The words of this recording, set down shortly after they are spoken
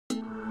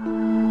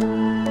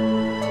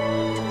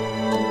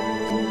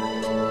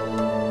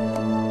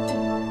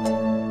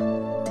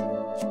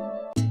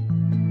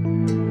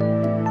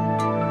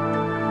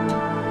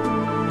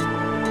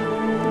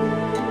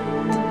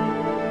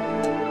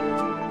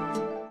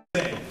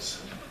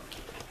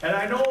And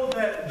I know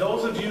that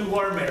those of you who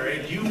are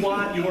married, you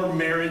want your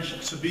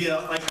marriage to be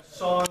like a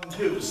song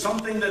too,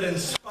 something that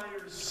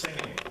inspires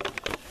singing.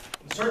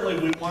 And certainly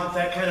we want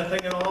that kind of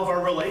thing in all of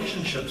our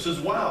relationships as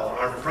well.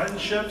 Our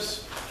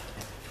friendships,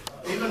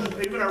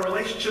 even our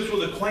relationships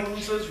with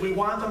acquaintances, we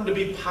want them to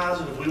be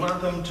positive. We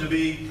want them to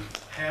be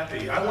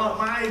happy. I want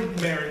my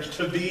marriage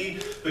to be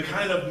the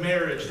kind of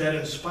marriage that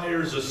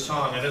inspires a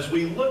song. And as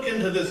we look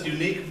into this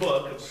unique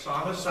book of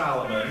Song of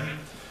Solomon,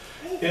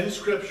 in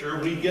Scripture,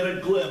 we get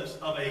a glimpse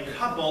of a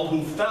couple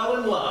who fell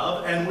in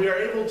love, and we are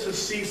able to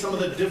see some of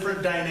the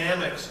different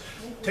dynamics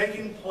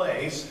taking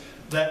place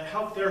that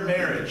help their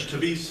marriage to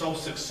be so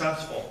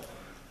successful.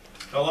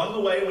 Along the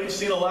way, we've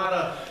seen a lot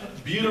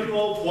of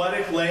beautiful,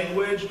 poetic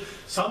language.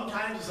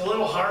 Sometimes it's a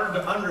little hard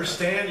to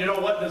understand, you know,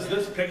 what does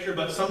this picture,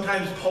 but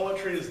sometimes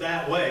poetry is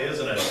that way,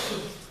 isn't it?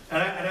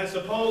 And I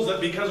suppose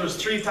that because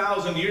there's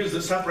 3,000 years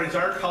that separates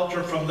our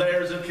culture from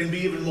theirs, it can be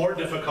even more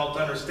difficult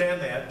to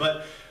understand that.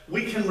 But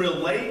we can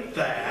relate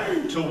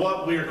that to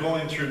what we're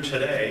going through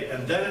today,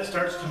 and then it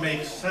starts to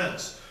make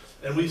sense.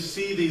 And we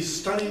see these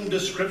stunning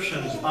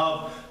descriptions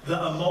of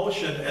the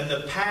emotion and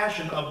the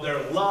passion of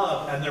their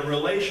love and their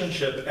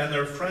relationship and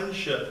their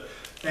friendship,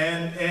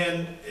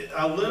 and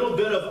a little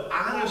bit of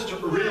honest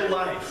real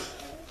life.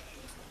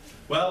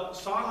 Well,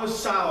 Song of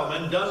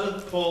Solomon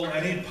doesn't pull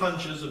any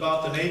punches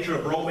about the nature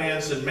of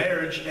romance and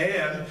marriage,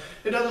 and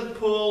it doesn't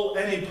pull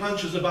any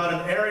punches about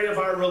an area of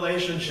our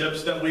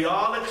relationships that we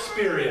all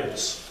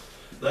experience.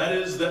 That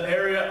is the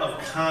area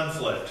of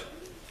conflict.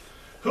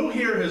 Who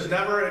here has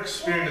never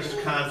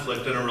experienced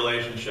conflict in a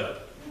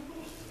relationship?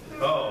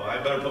 Oh, I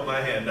better put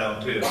my hand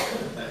down too.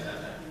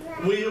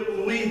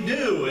 We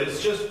do.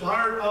 It's just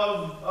part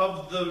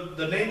of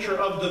the nature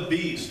of the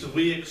beast.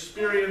 We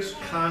experience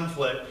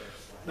conflict.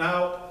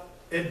 Now,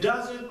 it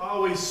doesn't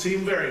always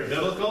seem very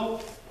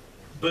biblical,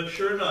 but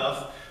sure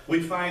enough,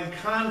 we find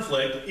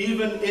conflict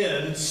even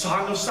in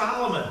Song of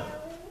Solomon.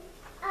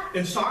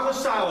 In Song of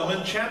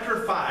Solomon,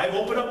 chapter 5,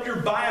 open up your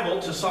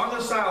Bible to Song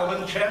of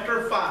Solomon,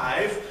 chapter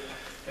 5,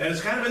 and it's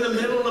kind of in the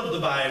middle of the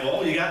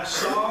Bible. You got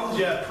Psalms,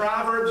 you have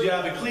Proverbs, you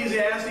have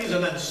Ecclesiastes,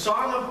 and then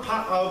Song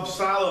of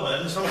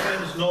Solomon,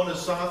 sometimes known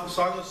as Song of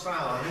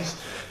Songs.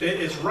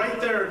 It's right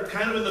there,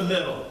 kind of in the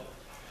middle.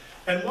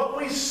 And what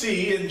we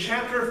see in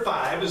chapter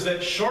 5 is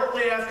that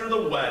shortly after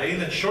the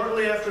wedding and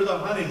shortly after the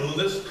honeymoon,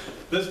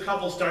 this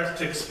couple starts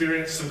to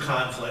experience some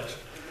conflict.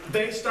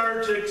 They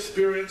start to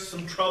experience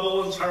some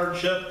trouble and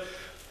hardship.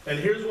 And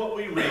here's what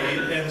we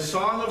read in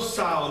Song of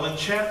Solomon,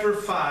 chapter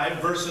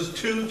 5, verses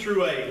 2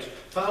 through 8.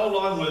 Follow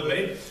along with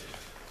me.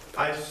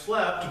 I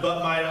slept, but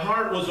my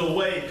heart was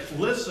awake.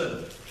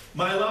 Listen,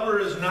 my lover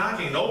is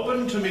knocking.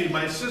 Open to me,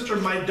 my sister,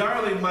 my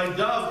darling, my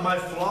dove, my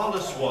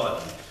flawless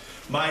one.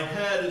 My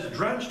head is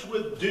drenched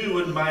with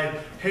dew and my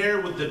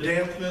hair with the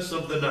dampness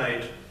of the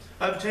night.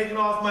 I've taken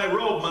off my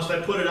robe. Must I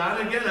put it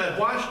on again? I've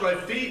washed my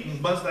feet, and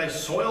must I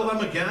soil them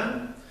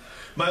again?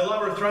 My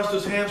lover thrust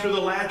his hand through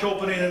the latch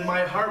opening, and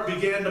my heart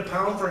began to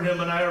pound for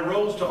him, and I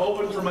arose to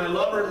open for my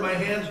lover, and my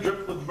hands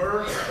dripped with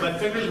myrrh, my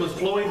fingers with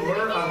flowing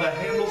myrrh on the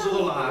handles of the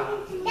lock.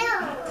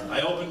 I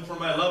opened for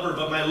my lover,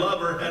 but my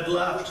lover had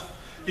left.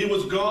 He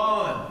was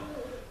gone.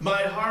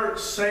 My heart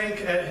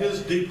sank at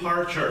his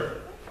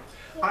departure.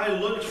 I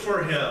looked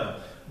for him,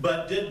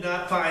 but did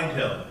not find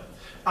him.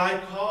 I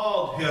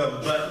called him,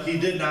 but he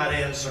did not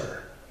answer.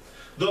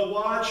 The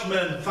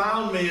watchmen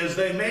found me as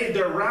they made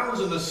their rounds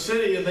in the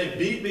city, and they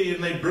beat me,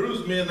 and they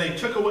bruised me, and they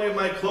took away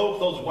my cloak,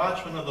 those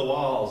watchmen of the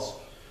walls.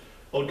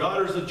 O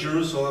daughters of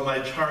Jerusalem, I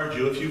charge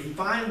you, if you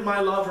find my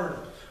lover,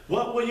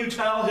 what will you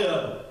tell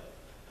him?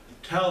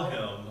 Tell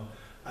him,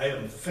 I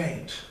am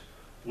faint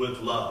with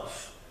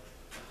love.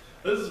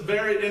 This is a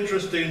very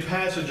interesting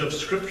passage of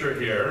Scripture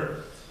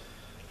here,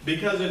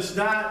 because it's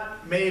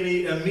not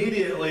maybe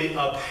immediately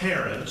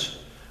apparent,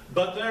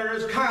 but there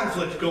is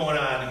conflict going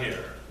on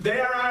here. They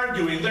are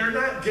arguing, they're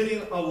not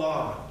getting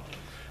along.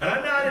 And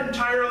I'm not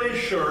entirely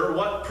sure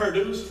what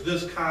produced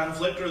this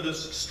conflict or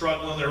this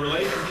struggle in their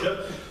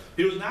relationship.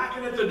 He was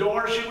knocking at the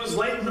door, she was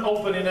late in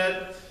opening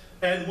it,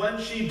 and when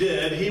she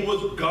did, he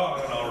was gone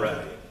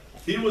already.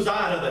 He was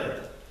out of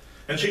there,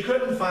 and she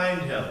couldn't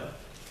find him.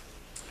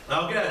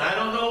 Now again, I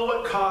don't know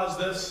what caused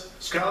this.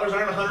 Scholars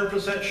aren't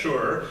 100%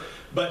 sure.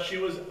 But she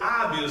was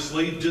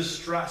obviously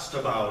distressed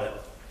about it.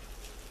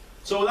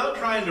 So without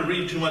trying to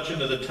read too much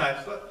into the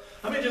text,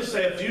 let me just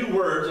say a few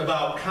words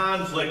about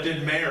conflict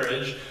in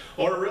marriage,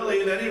 or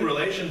really in any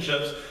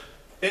relationships.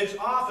 It's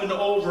often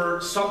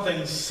over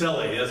something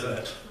silly, isn't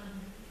it?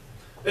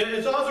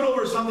 It's often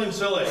over something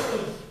silly.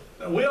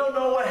 We don't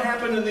know what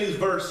happened in these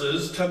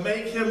verses to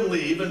make him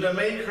leave and to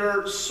make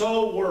her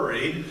so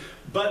worried,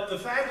 but the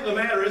fact of the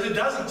matter is it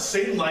doesn't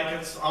seem like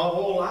it's a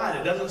whole lot.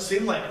 It doesn't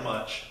seem like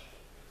much.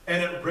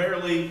 And it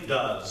rarely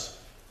does.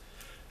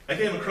 I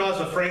came across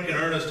a Frank and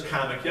Ernest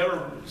comic. You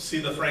ever see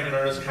the Frank and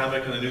Ernest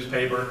comic in the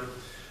newspaper?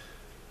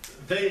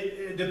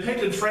 They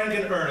depicted Frank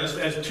and Ernest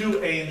as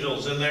two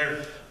angels, and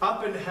they're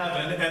up in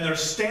heaven, and they're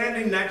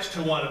standing next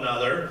to one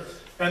another,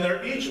 and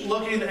they're each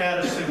looking at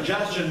a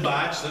suggestion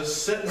box that's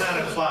sitting on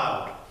a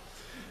cloud.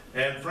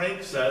 And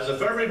Frank says,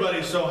 if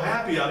everybody's so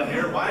happy up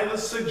here, why the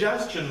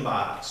suggestion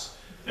box?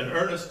 And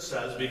Ernest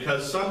says,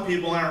 because some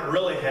people aren't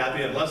really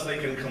happy unless they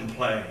can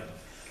complain.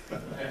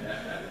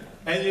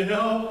 And you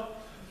know,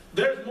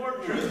 there's more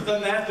truth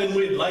than that than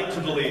we'd like to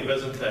believe,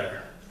 isn't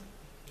there?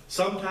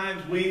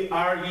 Sometimes we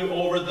argue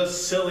over the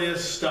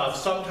silliest stuff.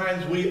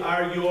 Sometimes we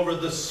argue over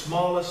the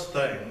smallest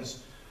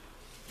things.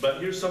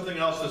 But here's something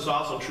else that's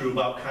also true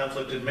about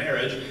conflict in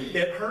marriage.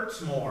 It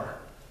hurts more.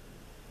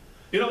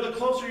 You know, the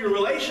closer your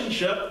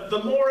relationship,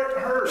 the more it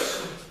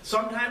hurts.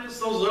 Sometimes it's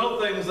those little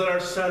things that are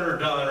said or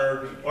done,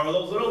 or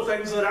those little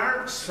things that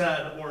aren't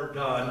said or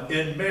done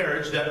in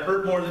marriage that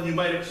hurt more than you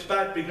might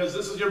expect, because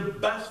this is your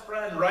best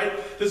friend, right?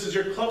 This is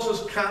your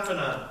closest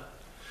confidant.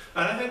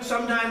 And I think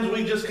sometimes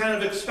we just kind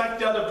of expect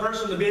the other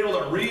person to be able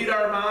to read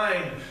our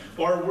mind,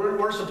 or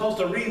we're supposed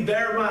to read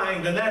their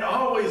mind, and that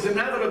always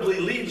inevitably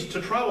leads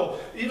to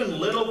trouble. Even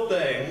little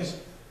things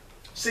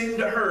seem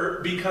to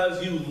hurt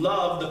because you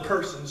love the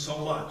person so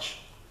much.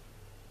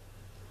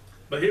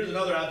 But here's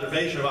another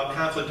observation about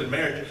conflict in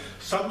marriage.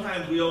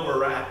 Sometimes we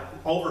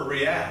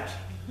overreact.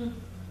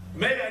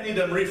 Maybe I need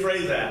to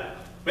rephrase that.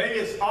 Maybe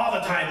it's all the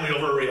time we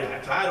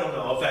overreact. I don't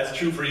know if that's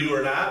true for you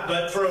or not,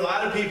 but for a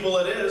lot of people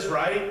it is,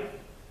 right?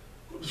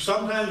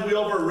 Sometimes we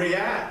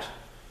overreact.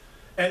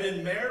 And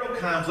in marital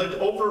conflict,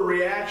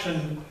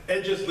 overreaction,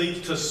 it just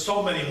leads to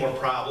so many more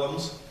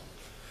problems.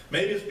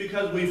 Maybe it's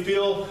because we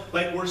feel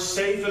like we're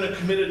safe in a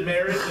committed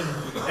marriage,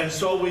 and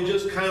so we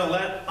just kind of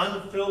let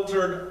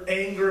unfiltered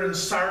anger and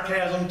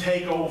sarcasm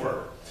take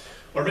over.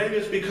 Or maybe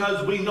it's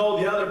because we know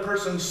the other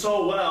person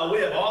so well, we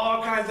have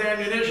all kinds of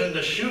ammunition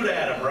to shoot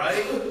at them,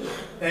 right?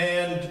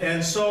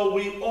 And so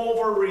we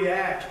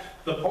overreact.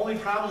 The only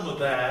problem with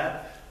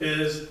that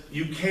is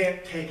you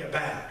can't take it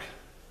back.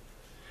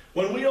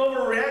 When we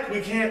overreact, we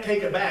can't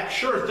take it back.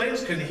 Sure,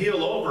 things can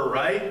heal over,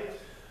 right?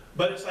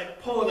 But it's like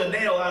pulling a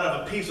nail out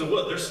of a piece of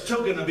wood. There's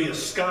still going to be a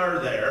scar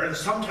there. And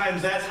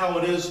sometimes that's how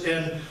it is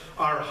in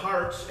our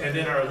hearts and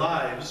in our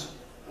lives.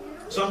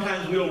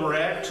 Sometimes we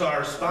overreact to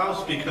our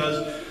spouse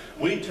because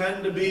we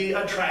tend to be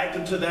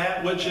attracted to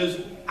that which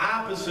is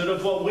opposite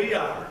of what we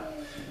are.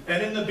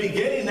 And in the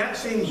beginning, that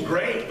seems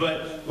great,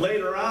 but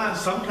later on,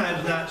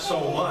 sometimes not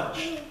so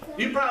much.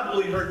 You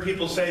probably heard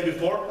people say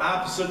before,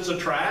 opposites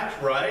attract,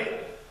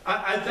 right?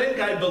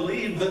 I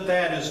believe that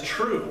that is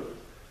true.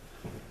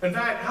 In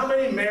fact, how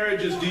many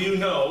marriages do you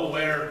know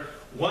where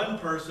one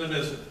person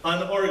is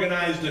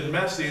unorganized and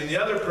messy and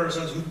the other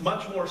person is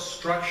much more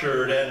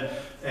structured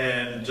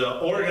and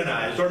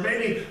organized? Or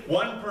maybe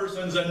one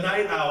person's a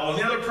night owl and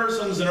the other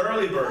person's an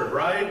early bird,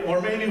 right?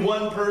 Or maybe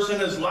one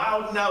person is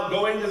loud and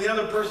outgoing and the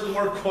other person's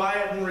more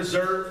quiet and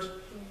reserved.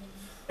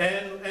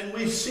 And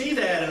we see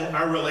that in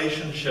our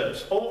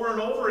relationships over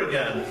and over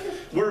again.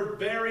 We're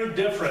very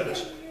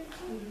different.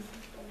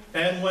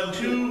 And when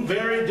two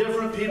very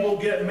different people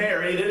get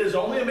married, it is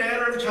only a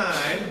matter of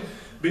time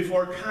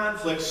before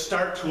conflicts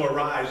start to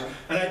arise.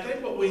 And I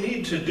think what we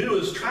need to do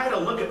is try to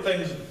look at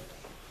things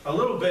a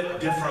little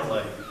bit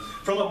differently,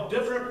 from a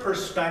different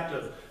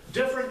perspective.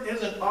 Different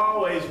isn't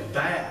always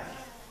bad.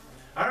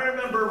 I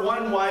remember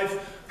one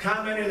wife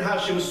commenting how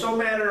she was so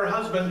mad at her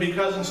husband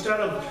because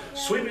instead of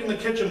sweeping the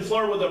kitchen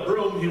floor with a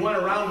broom, he went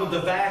around with the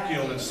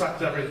vacuum and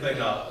sucked everything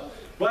up.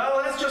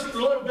 Well, that's just a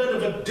little bit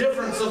of a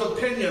difference of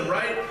opinion,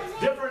 right?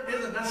 Different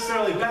isn't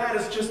necessarily bad,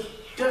 it's just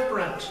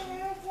different.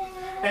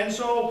 And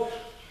so,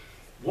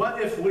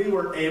 what if we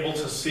were able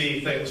to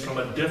see things from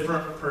a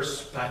different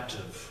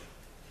perspective?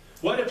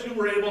 What if you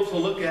were able to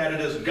look at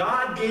it as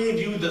God gave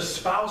you the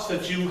spouse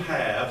that you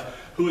have,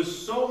 who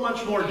is so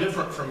much more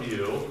different from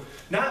you,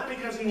 not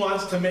because he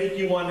wants to make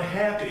you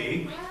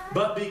unhappy,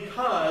 but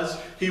because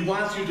he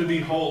wants you to be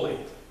holy.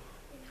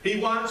 He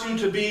wants you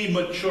to be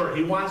mature.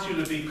 He wants you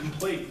to be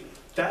complete.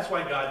 That's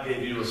why God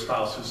gave you a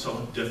spouse who's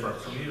so different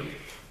from you.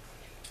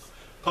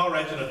 Paul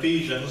writes in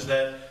Ephesians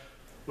that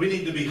we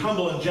need to be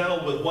humble and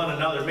gentle with one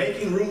another,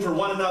 making room for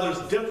one another's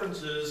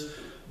differences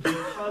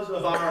because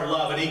of our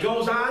love. And he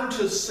goes on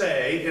to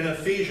say in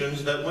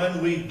Ephesians that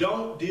when we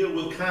don't deal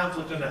with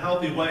conflict in a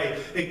healthy way,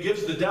 it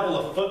gives the devil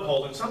a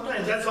foothold. And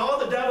sometimes that's all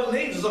the devil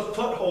needs is a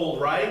foothold,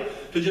 right?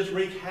 To just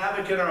wreak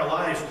havoc in our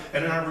life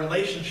and in our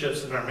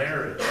relationships and our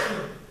marriage.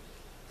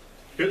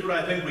 Here's what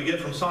I think we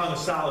get from Song of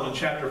Solomon,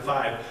 chapter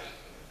 5.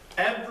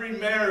 Every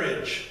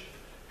marriage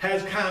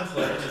has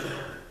conflict.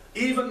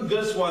 Even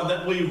this one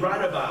that we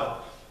read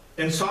about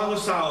in Song of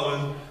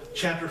Solomon,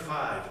 chapter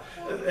 5.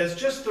 It's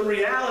just the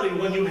reality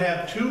when you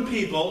have two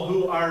people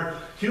who are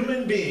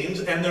human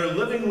beings and they're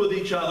living with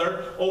each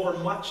other over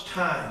much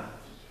time.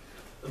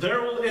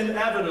 There will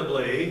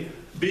inevitably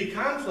be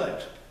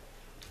conflict.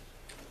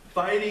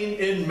 Fighting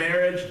in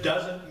marriage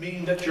doesn't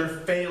mean that you're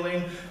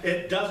failing.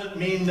 It doesn't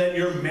mean that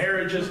your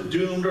marriage is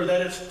doomed or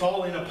that it's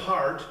falling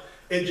apart.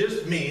 It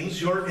just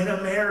means you're in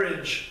a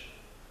marriage.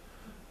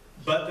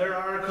 But there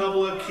are a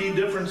couple of key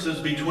differences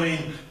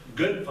between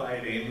good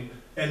fighting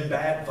and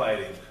bad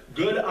fighting.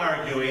 Good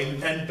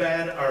arguing and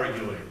bad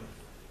arguing.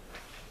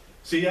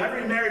 See,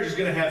 every marriage is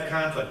going to have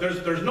conflict.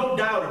 There's no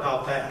doubt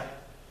about that.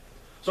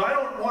 So I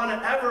don't don't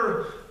want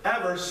to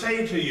ever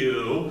say to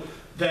you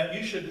that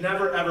you should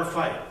never, ever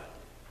fight.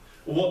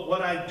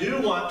 What I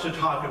do want to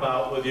talk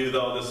about with you,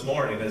 though, this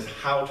morning is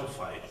how to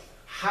fight,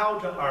 how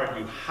to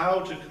argue, how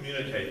to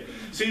communicate.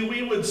 See,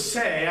 we would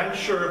say, I'm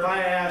sure if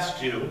I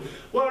asked you,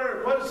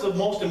 what is the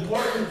most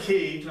important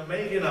key to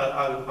making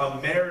a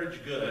marriage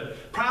good?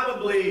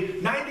 Probably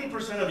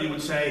 90% of you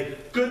would say,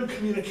 good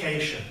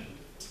communication.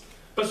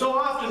 But so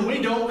often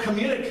we don't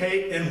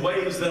communicate in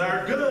ways that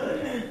are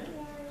good.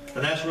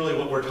 And that's really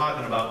what we're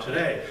talking about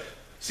today.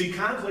 See,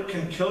 conflict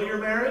can kill your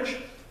marriage,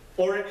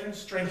 or it can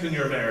strengthen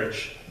your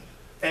marriage.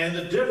 And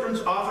the difference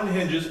often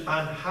hinges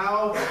on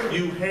how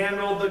you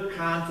handle the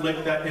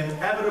conflict that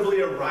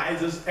inevitably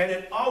arises, and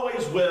it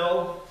always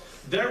will.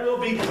 There will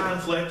be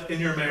conflict in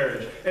your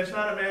marriage. It's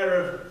not a matter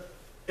of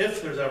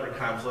if there's ever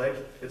conflict.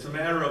 It's a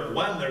matter of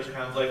when there's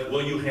conflict,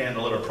 will you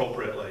handle it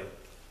appropriately?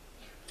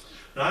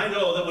 Now, I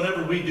know that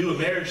whenever we do a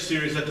marriage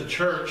series at the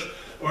church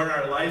or in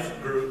our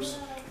life groups,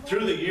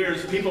 through the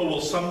years, people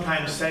will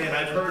sometimes say, and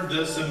I've heard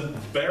this in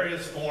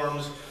various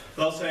forms,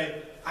 they'll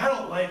say, I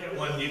don't like it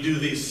when you do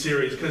these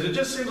series, because it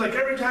just seems like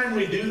every time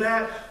we do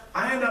that,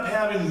 I end up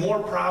having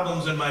more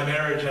problems in my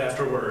marriage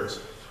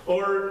afterwards.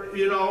 Or,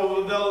 you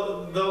know,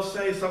 they'll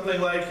say something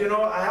like, you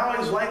know, I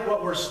always like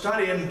what we're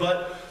studying,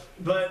 but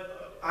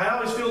I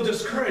always feel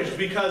discouraged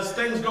because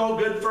things go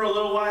good for a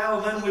little while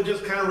and then we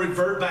just kind of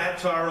revert back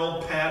to our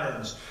old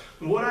patterns.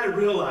 What I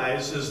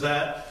realize is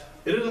that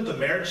it isn't the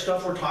marriage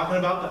stuff we're talking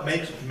about that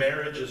makes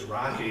marriages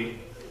rocky.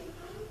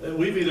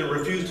 We've either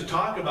refused to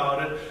talk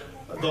about it,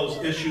 those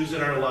issues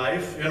in our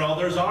life. You know,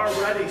 there's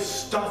already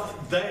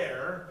stuff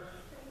there.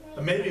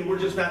 Maybe we're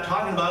just not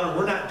talking about it, or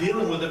we're not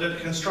dealing with it in a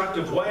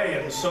constructive way.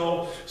 And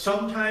so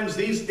sometimes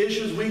these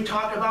issues we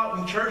talk about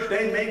in church,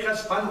 they make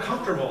us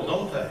uncomfortable,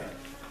 don't they?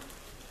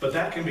 But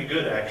that can be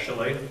good,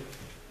 actually.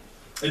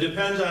 It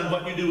depends on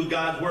what you do with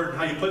God's Word and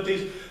how you put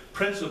these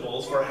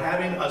principles for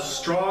having a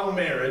strong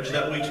marriage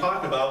that we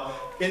talk about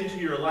into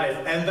your life.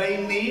 And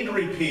they need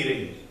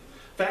repeating.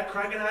 In fact,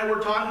 Craig and I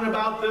were talking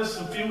about this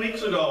a few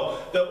weeks ago,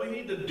 that we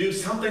need to do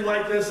something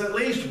like this at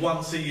least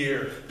once a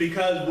year,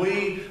 because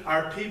we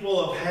are people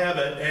of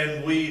habit,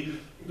 and we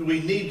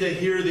need to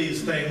hear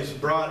these things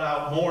brought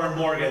out more and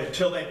more again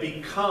until they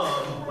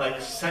become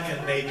like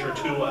second nature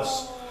to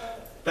us.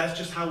 That's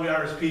just how we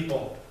are as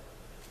people.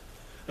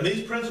 And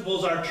these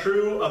principles are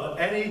true of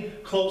any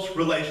close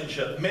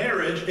relationship.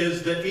 Marriage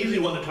is the easy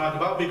one to talk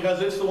about because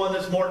it's the one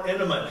that's more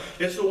intimate.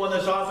 It's the one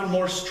that's often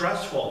more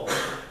stressful.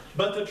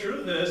 But the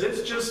truth is,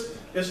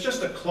 it's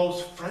just a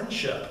close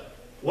friendship,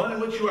 one in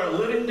which you are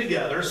living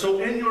together. So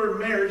in your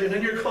marriage and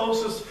in your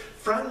closest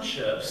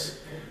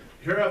friendships,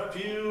 here are a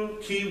few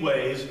key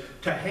ways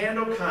to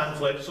handle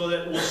conflict so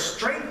that it will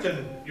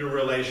strengthen your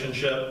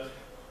relationship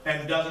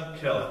and doesn't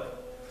kill it.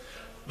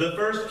 The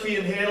first key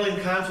in handling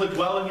conflict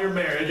well in your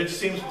marriage, it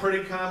seems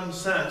pretty common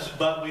sense,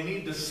 but we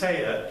need to say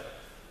it: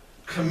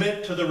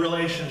 commit to the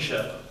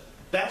relationship.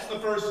 That's the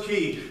first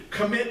key.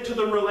 Commit to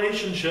the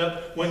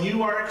relationship when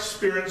you are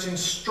experiencing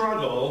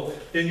struggle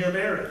in your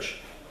marriage.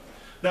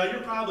 Now,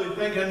 you're probably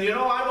thinking, you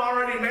know, I'm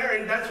already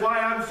married, that's why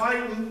I'm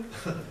fighting.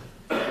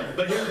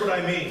 But here's what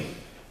I mean.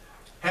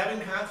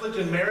 Having conflict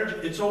in marriage,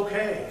 it's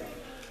okay,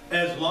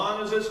 as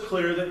long as it's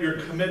clear that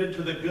you're committed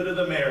to the good of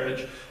the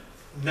marriage,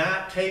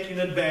 not taking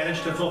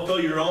advantage to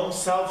fulfill your own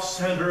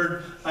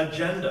self-centered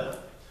agenda.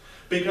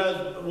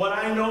 Because what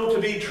I know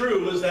to be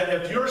true is that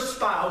if your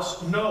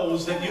spouse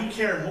knows that you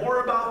care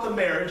more about the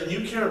marriage and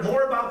you care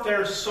more about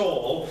their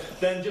soul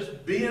than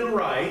just being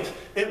right,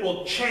 it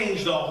will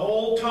change the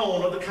whole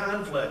tone of the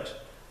conflict.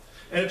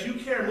 And if you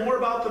care more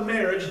about the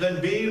marriage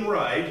than being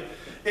right,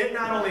 it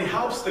not only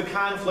helps the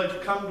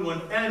conflict come to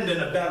an end in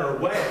a better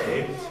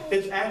way,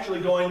 it's actually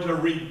going to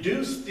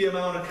reduce the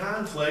amount of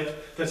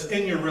conflict that's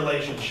in your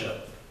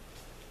relationship.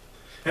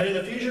 And in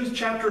Ephesians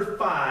chapter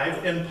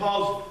 5, in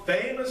Paul's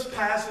famous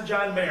passage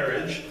on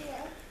marriage,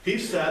 he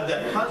said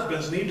that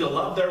husbands need to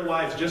love their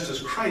wives just as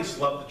Christ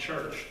loved the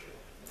church.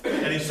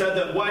 And he said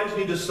that wives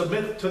need to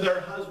submit to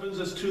their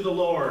husbands as to the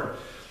Lord.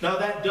 Now,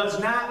 that does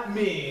not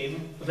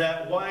mean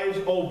that wives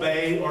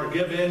obey or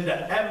give in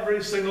to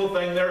every single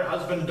thing their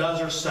husband does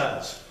or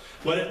says.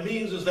 What it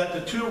means is that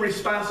the two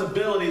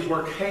responsibilities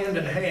work hand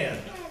in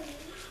hand.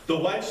 The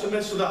wife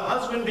submits to the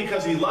husband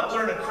because he loves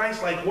her in a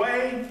Christ-like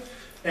way,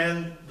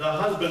 and the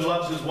husband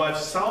loves his wife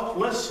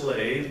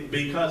selflessly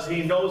because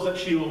he knows that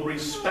she will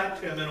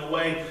respect him in a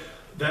way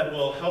that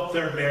will help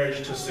their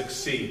marriage to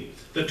succeed.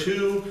 The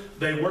two,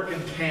 they work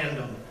in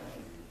tandem.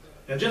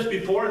 And just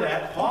before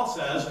that, Paul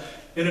says,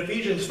 in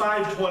Ephesians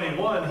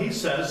 5:21, he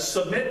says,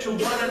 submit to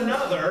one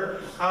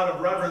another out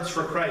of reverence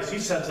for Christ. He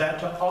says that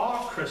to all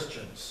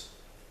Christians.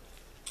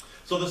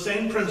 So the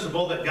same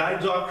principle that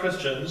guides all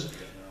Christians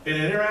in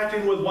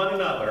interacting with one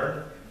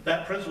another,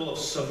 that principle of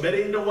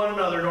submitting to one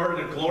another in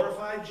order to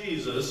glorify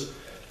Jesus,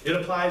 it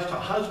applies to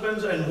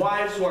husbands and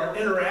wives who are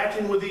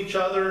interacting with each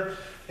other,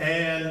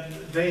 and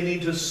they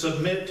need to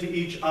submit to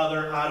each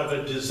other out of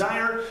a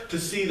desire to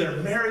see their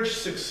marriage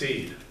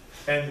succeed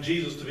and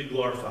Jesus to be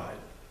glorified.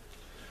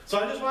 So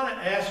I just want to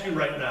ask you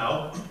right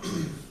now,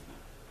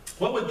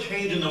 What would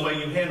change in the way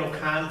you handle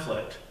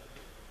conflict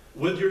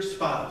with your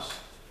spouse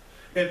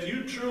if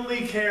you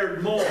truly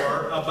cared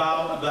more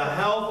about the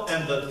health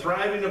and the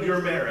thriving of your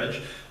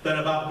marriage than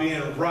about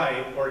being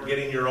right or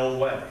getting your own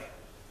way?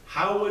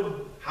 How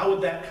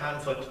would that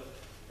conflict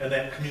and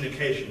that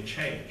communication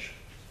change?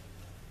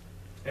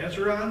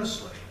 Answer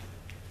honestly.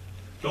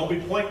 Don't be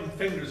pointing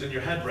fingers in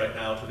your head right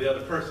now to the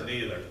other person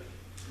either.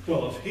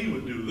 Well, if he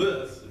would do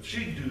this, if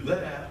she'd do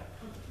that.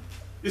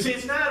 You see,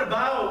 it's not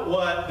about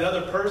what the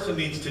other person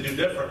needs to do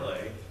differently.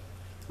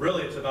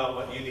 Really, it's about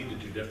what you need to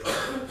do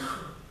differently.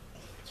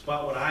 It's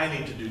about what I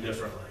need to do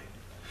differently.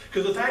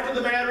 Because the fact of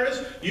the matter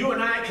is, you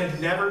and I can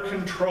never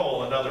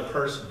control another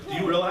person. Do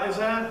you realize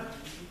that?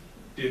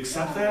 Do you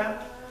accept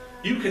that?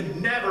 You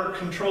can never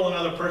control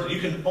another person.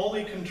 You can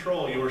only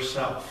control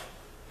yourself.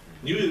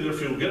 You either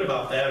feel good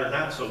about that or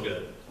not so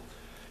good.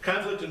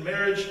 Conflict in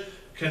marriage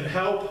can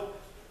help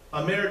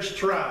a marriage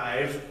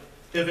thrive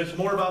if it's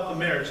more about the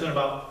marriage than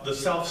about the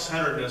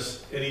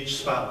self-centeredness in each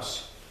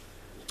spouse.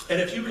 And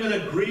if you can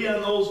agree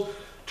on those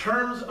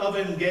terms of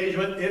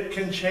engagement, it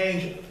can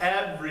change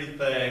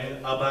everything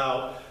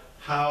about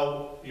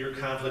how your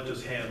conflict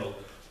is handled.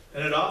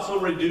 And it also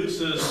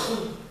reduces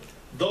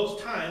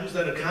those times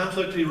that a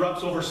conflict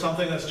erupts over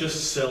something that's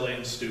just silly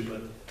and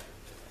stupid.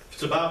 If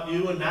it's about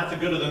you and not the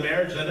good of the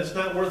marriage, then it's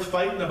not worth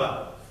fighting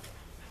about.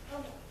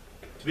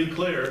 To be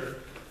clear,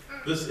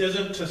 this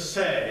isn't to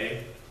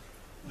say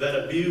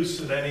that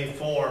abuse in any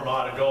form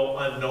ought to go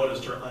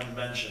unnoticed or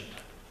unmentioned.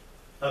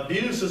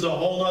 Abuse is a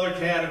whole other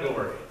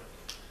category.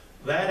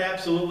 That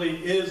absolutely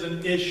is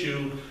an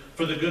issue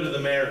for the good of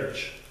the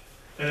marriage.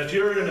 And if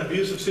you're in an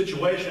abusive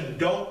situation,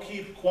 don't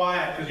keep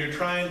quiet because you're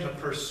trying to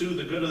pursue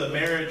the good of the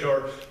marriage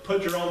or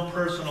put your own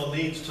personal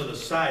needs to the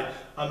side.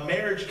 A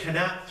marriage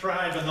cannot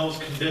thrive in those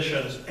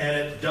conditions, and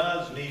it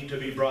does need to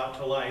be brought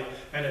to light,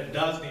 and it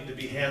does need to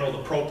be handled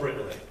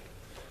appropriately.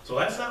 So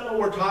that's not what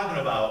we're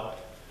talking about,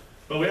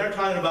 but we are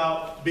talking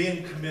about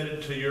being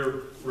committed to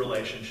your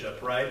relationship,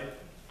 right?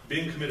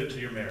 Being committed to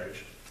your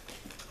marriage.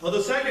 Well,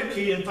 the second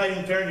key in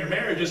fighting fair in your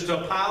marriage is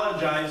to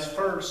apologize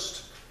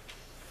first.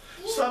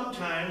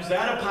 Sometimes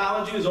that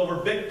apology is over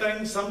big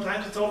things,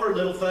 sometimes it's over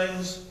little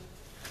things.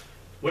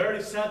 We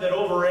already said that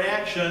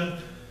overreaction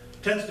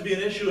tends to be an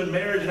issue in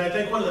marriage, and I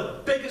think one of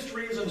the biggest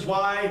reasons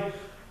why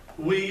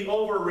we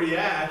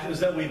overreact is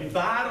that we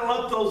bottle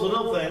up those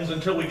little things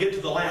until we get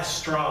to the last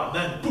straw, and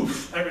then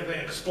poof, everything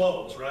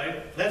explodes,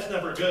 right? That's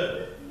never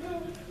good.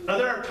 Now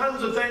there are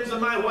tons of things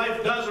that my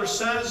wife does or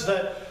says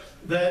that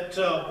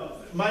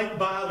might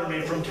bother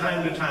me from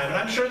time to time, and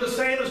I'm sure the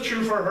same is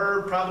true for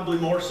her, probably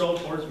more so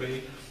towards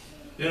me.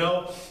 You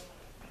know,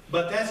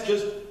 but that's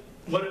just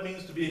what it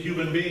means to be a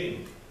human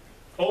being.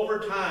 Over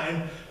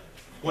time,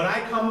 when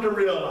I come to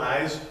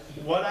realize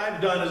what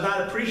I've done is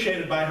not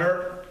appreciated by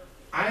her,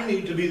 I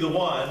need to be the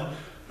one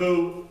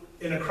who,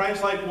 in a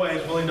Christ-like way,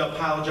 is willing to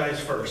apologize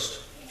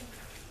first.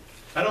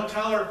 I don't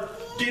tell her,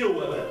 deal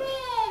with it.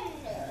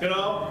 You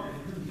know,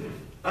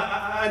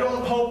 I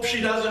don't hope she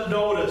doesn't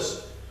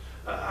notice.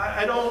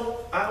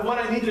 What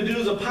I need to do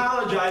is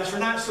apologize for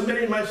not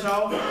submitting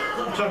myself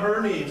to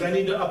her needs. I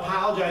need to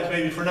apologize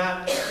maybe for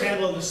not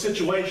handling the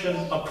situation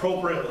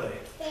appropriately.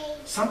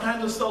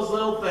 Sometimes it's those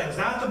little things,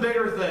 not the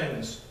bigger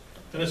things.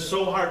 And it's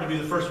so hard to be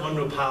the first one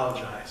to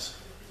apologize.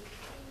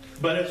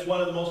 But it's one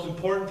of the most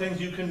important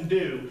things you can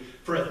do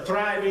for a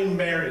thriving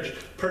marriage.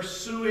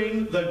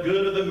 Pursuing the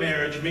good of the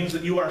marriage means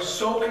that you are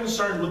so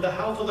concerned with the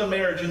health of the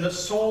marriage and the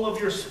soul of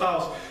your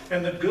spouse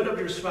and the good of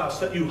your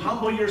spouse that you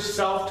humble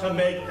yourself to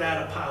make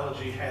that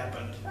apology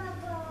happen.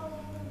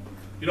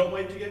 You don't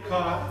wait to get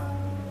caught.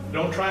 You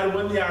don't try to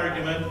win the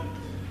argument.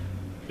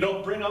 You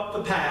don't bring up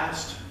the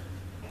past.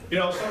 You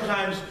know,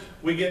 sometimes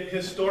we get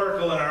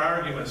historical in our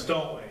arguments,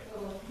 don't we?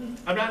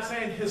 I'm not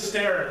saying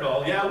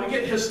hysterical. Yeah, we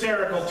get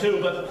hysterical too,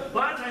 but a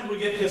lot of times we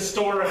get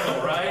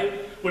historical,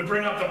 right? We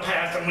bring up the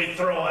past and we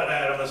throw it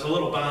at them as a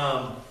little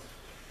bomb.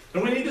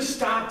 And we need to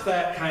stop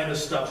that kind of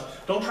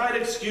stuff. Don't try to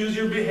excuse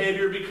your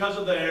behavior because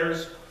of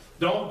theirs.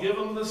 Don't give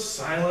them the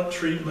silent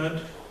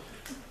treatment.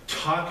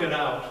 Talk it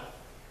out.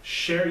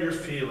 Share your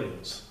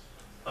feelings.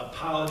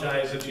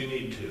 Apologize if you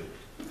need to.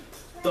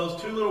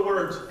 Those two little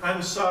words,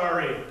 I'm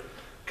sorry,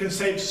 can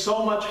save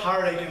so much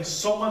heartache and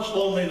so much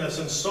loneliness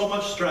and so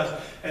much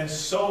stress and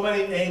so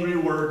many angry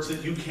words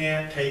that you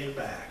can't take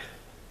back.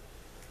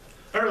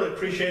 I really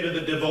appreciated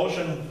the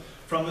devotion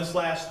from this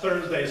last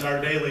Thursday's Our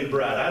Daily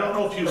Bread. I don't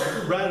know if you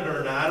read it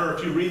or not, or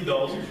if you read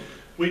those.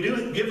 We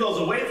do give those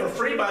away for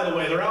free, by the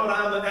way. They're out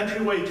on the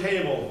entryway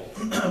table.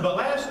 But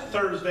last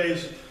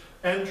Thursday's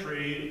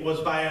entry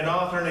was by an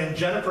author named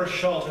Jennifer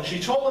Schultz, and she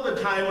told of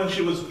the time when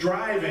she was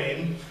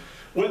driving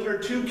with her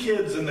two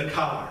kids in the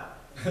car.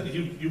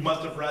 You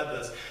must have read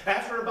this.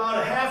 After about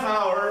a half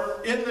hour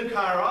in the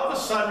car, all of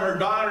a sudden her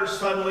daughter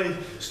suddenly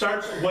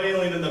starts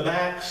wailing in the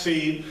back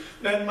seat.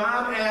 Then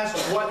Mom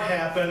asked what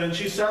happened, and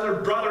she said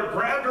her brother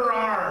grabbed her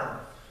arm.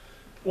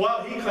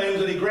 Well, he claims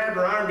that he grabbed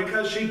her arm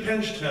because she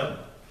pinched him.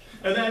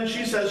 And then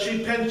she says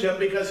she pinched him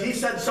because he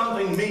said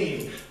something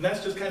mean. And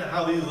that's just kind of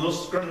how these little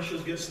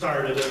skirmishes get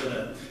started, isn't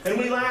it? And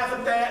we laugh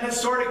at that, and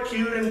it's sort of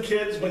cute in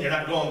kids when you're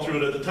not going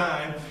through it at the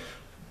time.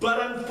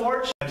 But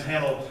unfortunately,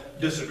 handle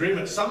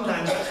disagreements.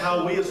 Sometimes that's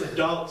how we as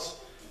adults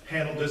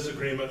handle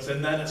disagreements,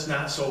 and then it's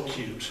not so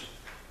cute.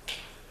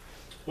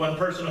 One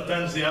person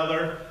offends the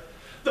other.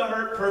 The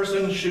hurt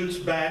person shoots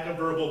back a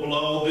verbal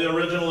blow. The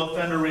original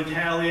offender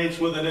retaliates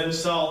with an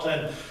insult,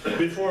 and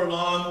before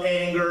long,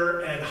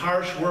 anger and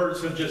harsh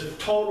words have just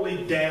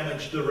totally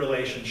damaged the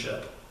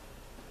relationship.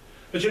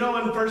 But you know,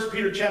 in 1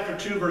 Peter chapter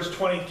 2, verse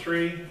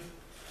 23,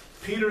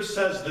 Peter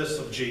says this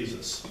of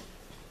Jesus.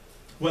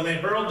 When they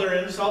hurled their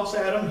insults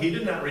at him, he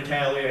did not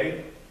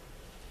retaliate.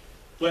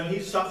 When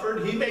he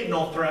suffered, he made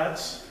no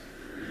threats.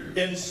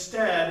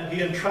 Instead,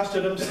 he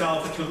entrusted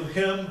himself to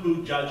him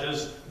who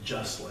judges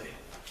justly.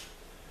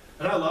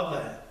 And I love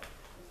that.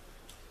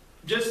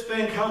 Just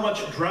think how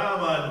much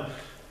drama and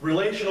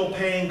relational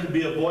pain could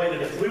be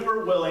avoided if we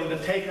were willing to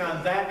take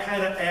on that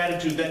kind of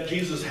attitude that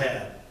Jesus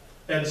had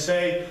and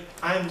say,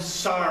 I'm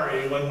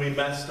sorry when we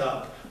messed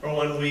up or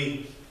when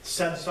we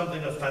said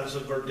something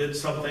offensive or did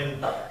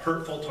something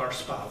hurtful to our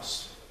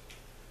spouse.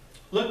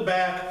 Look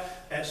back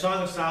at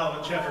Song of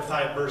Solomon chapter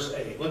 5 verse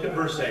 8. Look at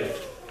verse 8.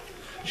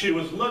 She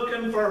was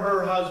looking for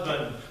her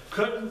husband,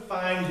 couldn't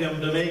find him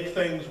to make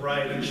things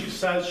right, and she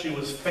says she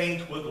was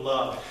faint with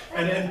love.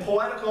 And in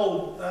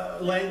poetical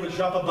language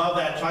up above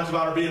that, it talks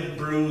about her being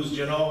bruised,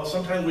 you know.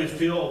 Sometimes we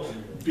feel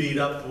beat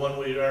up when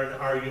we are in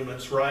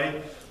arguments,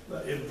 right?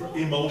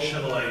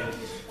 Emotionally.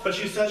 But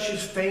she says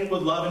she's faint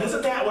with love. And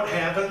isn't that what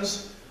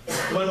happens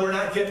when we're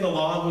not getting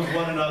along with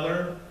one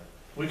another?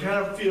 We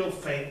kind of feel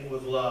faint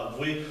with love.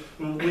 We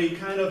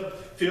kind of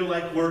feel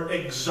like we're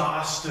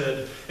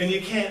exhausted and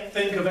you can't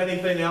think of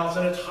anything else,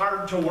 and it's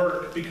hard to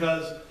work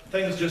because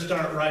things just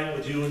aren't right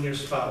with you and your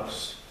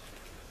spouse.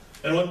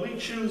 And when we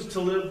choose to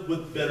live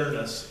with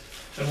bitterness,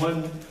 and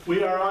when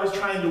we are always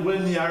trying to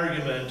win the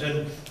argument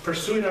and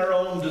pursuing our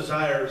own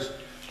desires,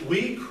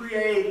 we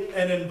create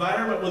an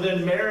environment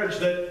within marriage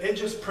that it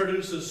just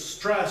produces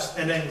stress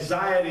and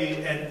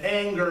anxiety and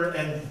anger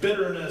and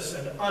bitterness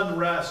and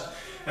unrest.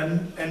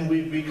 And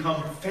we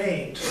become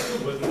faint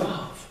with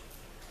love.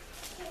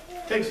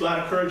 It takes a lot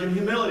of courage and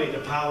humility to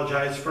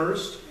apologize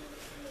first,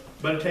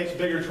 but it takes a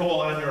bigger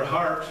toll on your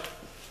heart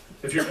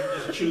if you're going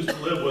to just choose to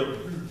live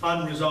with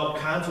unresolved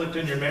conflict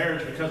in your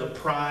marriage because of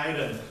pride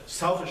and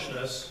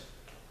selfishness.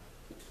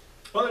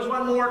 Well, there's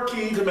one more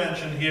key to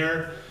mention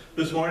here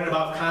this morning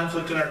about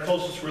conflict in our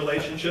closest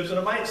relationships, and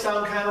it might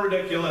sound kind of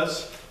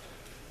ridiculous,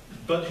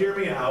 but hear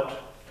me out.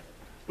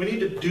 We need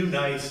to do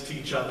nice to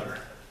each other.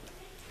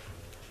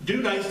 Do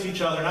nice to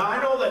each other. Now,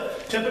 I know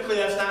that typically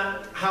that's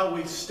not how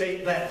we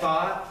state that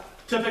thought.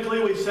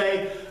 Typically we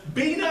say,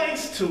 be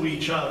nice to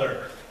each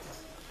other.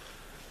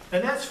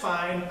 And that's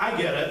fine, I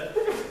get it.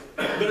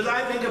 But as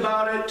I think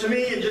about it, to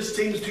me it just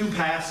seems too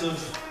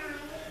passive.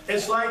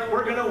 It's like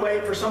we're going to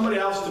wait for somebody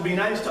else to be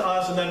nice to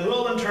us and then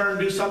we'll in turn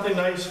do something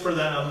nice for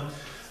them.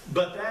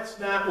 But that's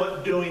not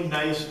what doing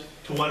nice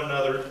to one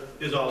another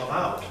is all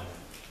about.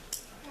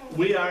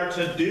 We are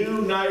to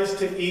do nice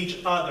to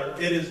each other.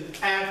 It is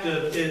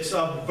active. It's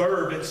a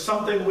verb. It's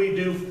something we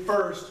do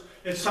first.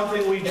 It's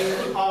something we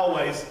do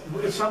always.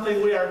 It's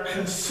something we are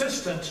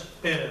consistent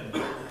in.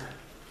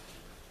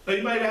 Now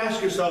you might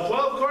ask yourself,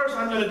 well, of course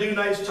I'm going to do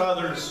nice to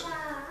others.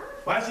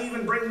 Why does he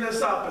even bring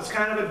this up? It's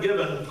kind of a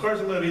given. Of course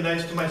I'm going to be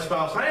nice to my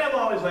spouse. I am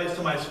always nice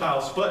to my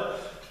spouse, but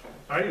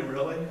are you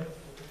really?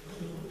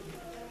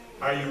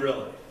 Are you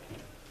really?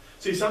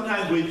 See,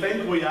 sometimes we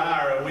think we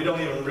are, and we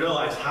don't even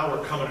realize how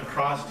we're coming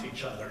across to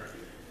each other.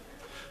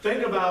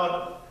 Think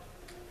about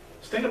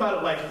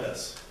it like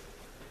this.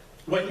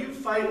 When you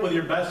fight with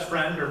your best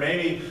friend, or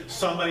maybe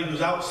somebody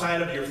who's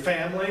outside of your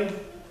family,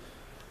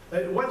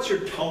 what's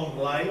your tone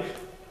like?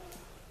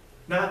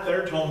 Not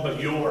their tone,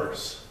 but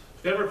yours.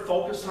 You ever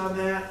focus on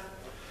that?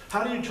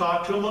 How do you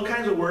talk to them? What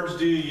kinds of words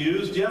do you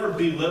use? Do you ever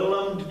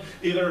belittle them,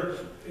 either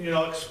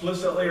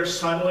explicitly or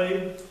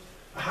subtly?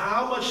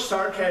 How much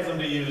sarcasm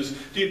do you use?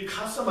 Do you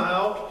cuss them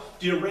out?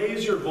 Do you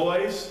raise your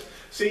voice?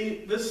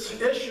 See,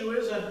 this issue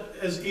isn't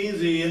as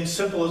easy and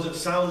simple as it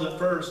sounds at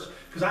first,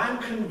 because I'm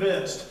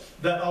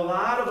convinced that a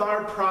lot of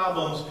our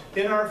problems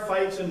in our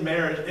fights in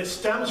marriage, it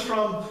stems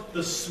from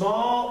the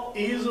small,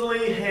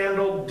 easily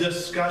handled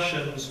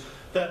discussions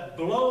that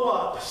blow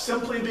up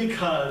simply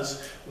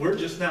because we're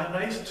just not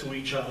nice to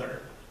each other.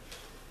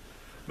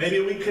 Maybe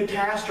we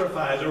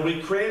catastrophize or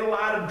we create a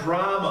lot of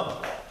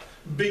drama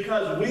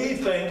because we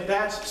think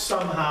that's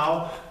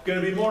somehow going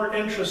to be more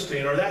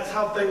interesting, or that's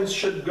how things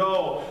should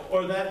go,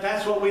 or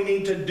that's what we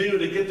need to do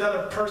to get the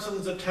other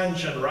person's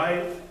attention,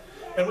 right?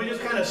 And we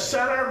just kind of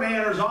set our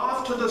manners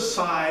off to the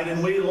side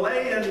and we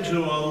lay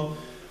into them.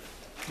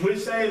 We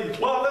say,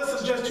 well,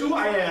 this is just who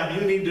I am.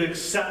 You need to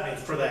accept me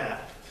for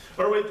that.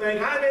 Or we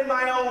think, I'm in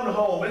my own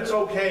home. It's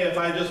okay if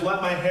I just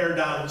let my hair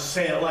down and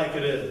say it like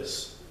it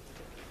is.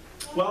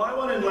 Well, I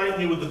want to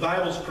enlighten you with the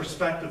Bible's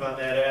perspective on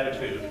that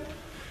attitude.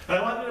 And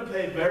I want you to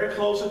pay very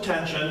close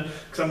attention,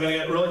 because I'm going to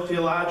get really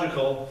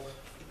theological,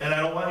 and I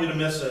don't want you to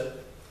miss it.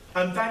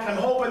 In fact, I'm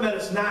hoping that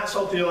it's not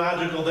so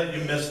theological that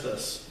you miss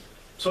this.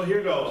 So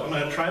here goes. I'm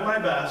going to try my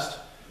best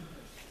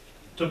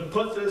to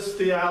put this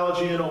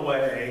theology in a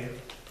way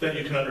that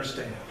you can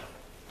understand.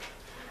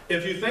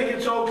 If you think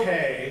it's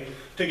okay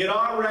to get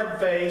all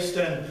red-faced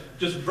and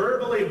just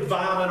verbally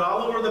vomit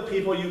all over the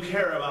people you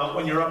care about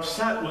when you're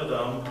upset with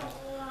them,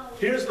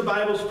 here's the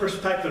Bible's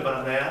perspective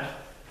on that.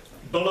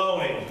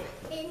 Baloney.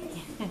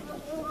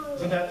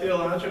 Isn't that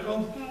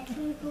theological?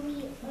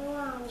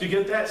 Do you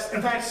get that?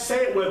 In fact,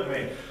 say it with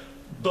me.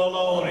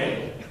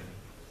 Baloney.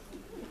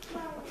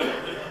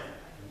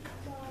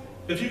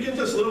 If you get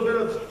this little bit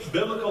of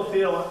biblical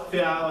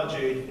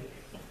theology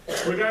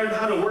regarding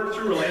how to work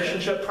through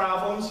relationship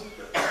problems,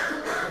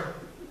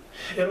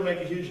 it'll make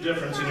a huge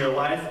difference in your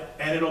life,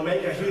 and it'll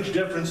make a huge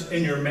difference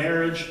in your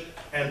marriage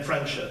and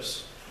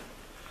friendships.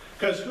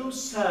 Because who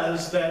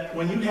says that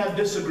when you have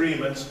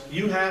disagreements,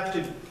 you have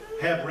to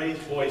have raised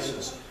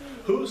voices?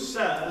 Who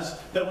says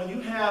that when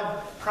you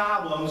have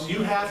problems,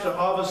 you have to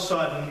all of a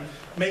sudden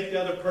make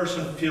the other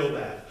person feel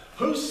bad?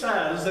 Who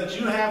says that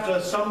you have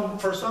to,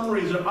 for some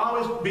reason,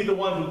 always be the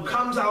one who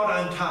comes out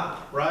on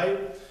top, right?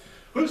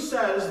 Who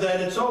says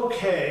that it's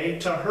okay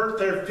to hurt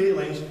their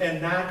feelings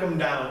and knock them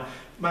down?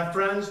 My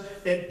friends,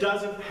 it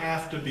doesn't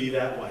have to be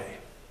that way.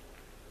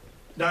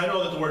 Now, I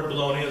know that the word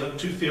baloney isn't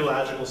too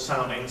theological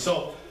sounding,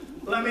 so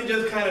let me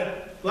just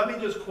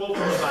quote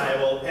from the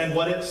Bible and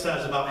what it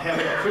says about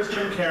having a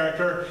Christian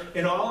character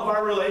in all of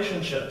our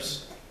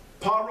relationships.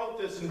 Paul wrote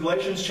this in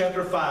Galatians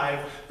chapter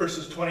 5,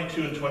 verses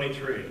 22 and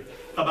 23,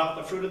 about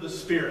the fruit of the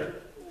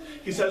Spirit.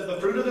 He says, the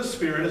fruit of the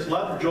Spirit is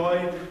love,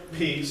 joy,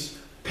 peace,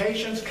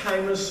 patience,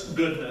 kindness,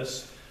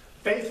 goodness,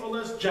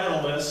 faithfulness,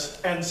 gentleness,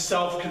 and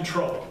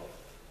self-control.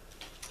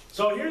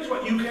 So here's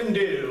what you can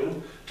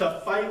do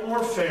to fight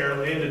more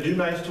fairly and to do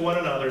nice to one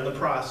another in the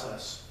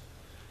process.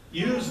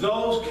 Use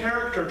those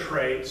character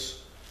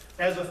traits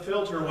as a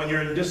filter when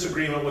you're in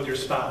disagreement with your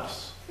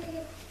spouse.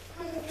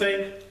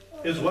 Think,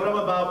 is what I'm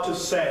about to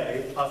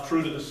say a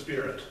fruit of the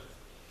Spirit?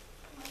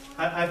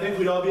 I think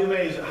we'd all be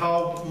amazed at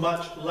how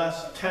much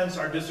less tense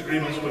our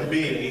disagreements would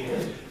be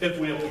if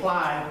we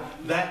applied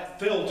that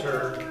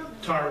filter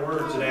to our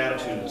words and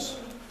attitudes.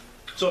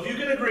 So if you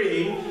can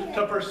agree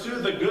to pursue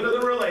the good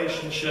of the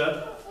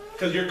relationship,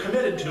 because you're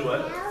committed to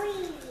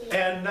it,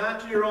 and not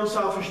to your own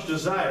selfish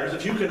desires,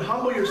 if you can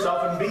humble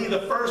yourself and be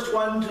the first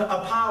one to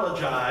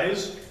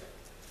apologize,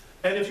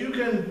 and if you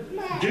can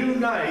do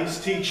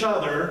nice to each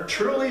other,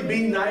 truly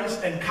be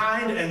nice and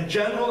kind and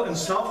gentle and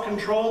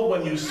self-controlled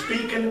when you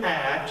speak and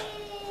act,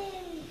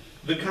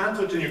 the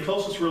conflict in your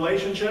closest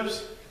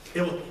relationships,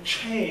 it will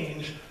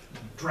change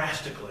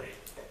drastically.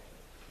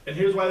 And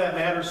here's why that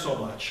matters so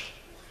much.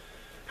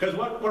 Because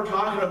what we're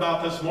talking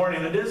about this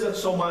morning, it isn't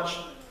so much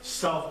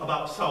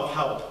about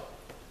self-help.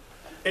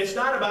 It's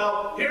not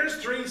about, here's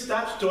 3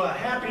 steps to a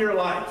happier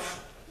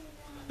life.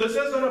 This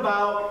isn't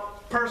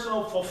about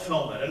personal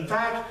fulfillment. In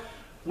fact,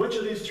 which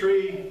of these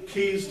 3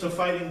 keys to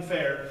fighting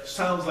fair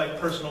sounds like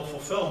personal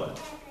fulfillment?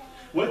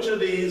 Which of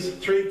these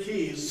 3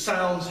 keys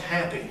sounds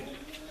happy?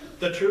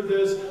 The truth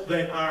is,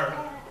 they aren't.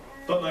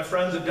 But my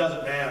friends, it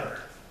doesn't matter.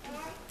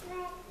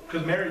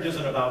 Because marriage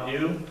isn't about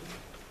you.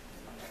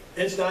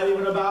 It's not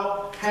even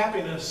about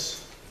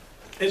happiness.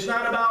 It's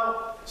not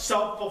about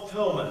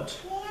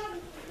self-fulfillment.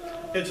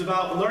 It's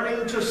about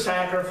learning to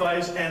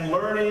sacrifice and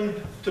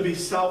learning to be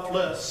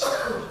selfless,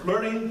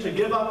 learning to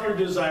give up your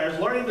desires,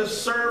 learning to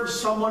serve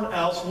someone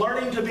else,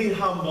 learning to be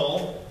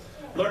humble,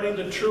 learning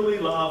to truly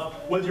love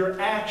with your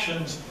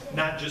actions,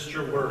 not just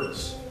your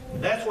words.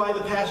 That's why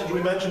the passage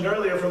we mentioned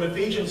earlier from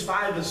Ephesians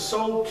 5 is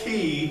so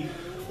key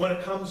when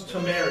it comes to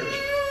marriage.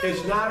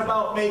 It's not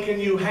about making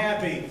you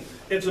happy.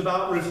 It's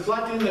about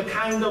reflecting the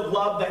kind of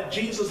love that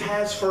Jesus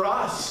has for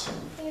us.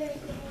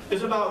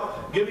 It's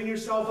about giving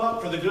yourself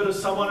up for the good of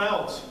someone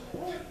else.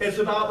 It's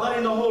about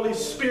letting the Holy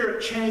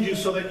Spirit change you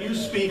so that you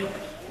speak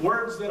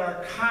words that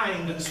are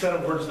kind instead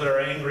of words that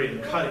are angry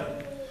and cutting.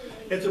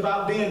 It's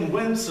about being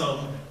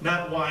winsome,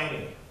 not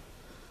whiny.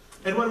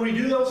 And when we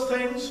do those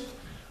things,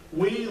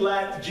 we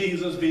let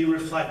Jesus be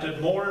reflected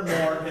more and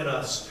more in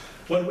us.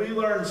 When we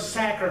learn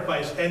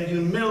sacrifice and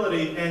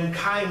humility and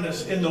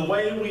kindness in the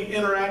way we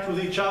interact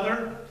with each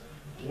other,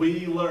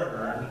 we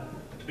learn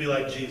to be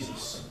like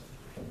Jesus.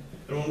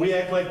 And when we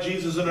act like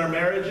Jesus in our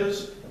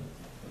marriages,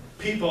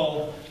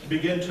 people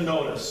begin to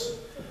notice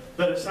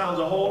that it sounds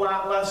a whole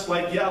lot less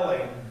like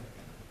yelling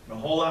and a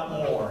whole lot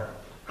more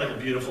like a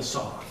beautiful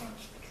song.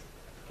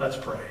 Let's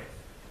pray.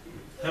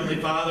 Heavenly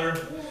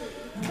Father,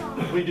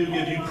 we do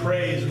give you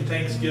praise and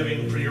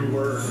thanksgiving for your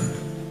word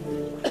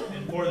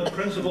and for the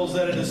principles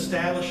that it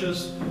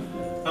establishes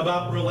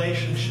about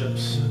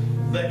relationships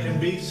that can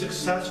be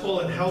successful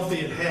and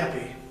healthy and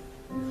happy.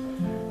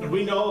 And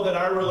we know that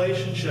our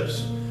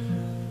relationships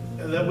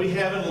that we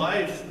have in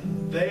life,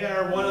 they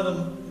are one of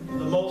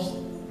the most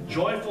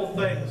joyful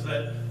things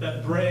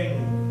that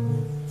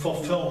bring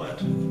fulfillment.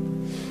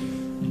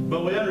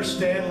 But we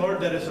understand,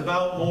 Lord, that it's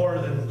about more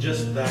than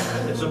just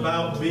that. It's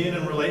about being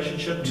in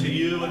relationship to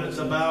you, and it's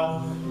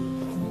about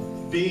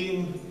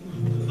being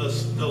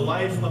the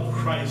life of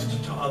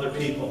Christ to other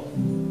people.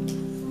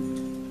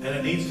 And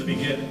it needs to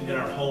begin in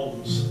our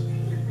homes,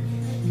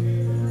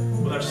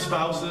 with our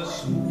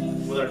spouses,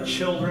 with our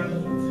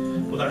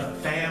children, with our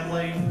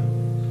family,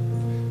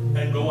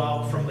 and go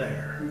out from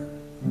there.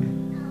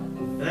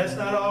 And that's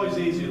not always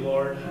easy,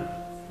 Lord.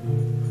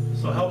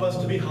 So help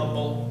us to be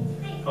humble.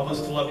 Help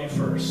us to love you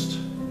first.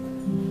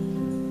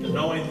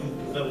 Knowing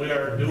that we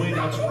are doing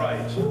what's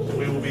right, that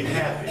we will be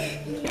happy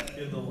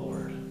in the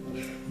Lord.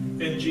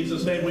 In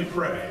Jesus' name we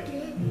pray.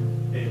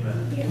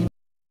 Amen.